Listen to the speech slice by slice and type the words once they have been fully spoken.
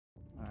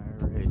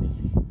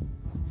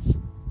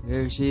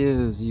There she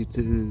is,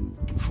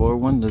 YouTube. 4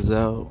 windows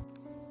out.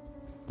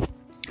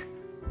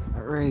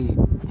 Alright.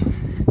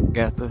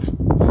 Got the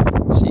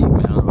sheet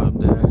metal up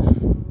there.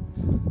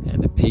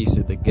 Had to piece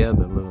it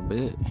together a little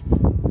bit.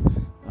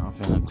 I'm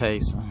finna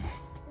take some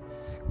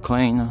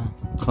cleaner,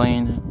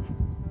 clean it.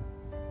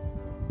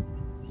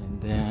 And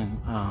then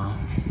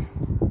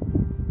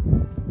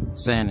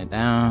sand it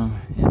down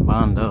and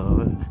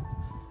bondo it.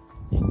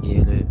 And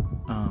get it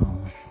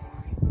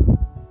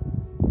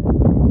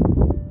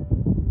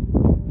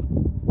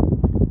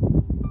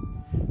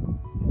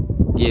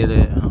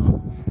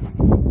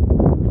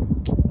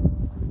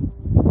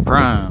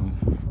primed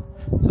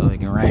so it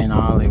can rain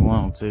all it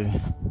want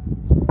to.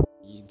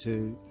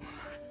 YouTube.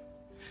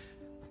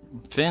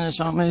 Finish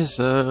on this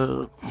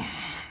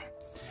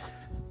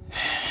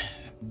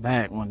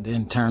back one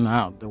didn't turn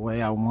out the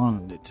way I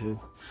wanted it to,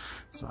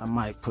 so I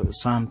might put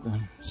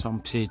something,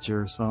 some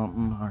picture or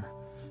something, or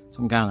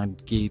some kind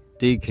of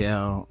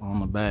decal on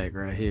the back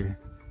right here.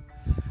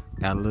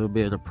 Got a little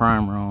bit of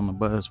primer on the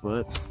bus,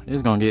 but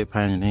it's gonna get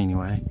painted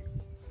anyway.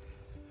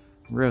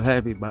 Real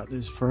happy about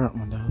this front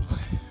one though.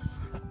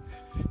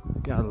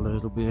 Got a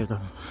little bit of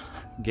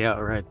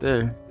gout right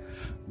there,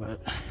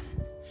 but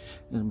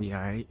it'll be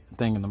alright.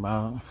 Thinking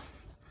about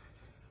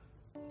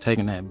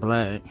taking that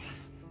black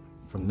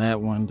from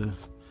that window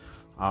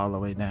all the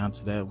way down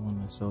to that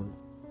window, so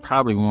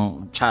probably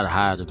won't try to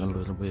hide it a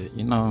little bit,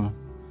 you know.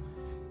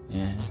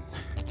 And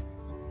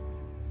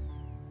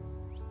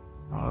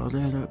all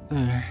that up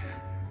there.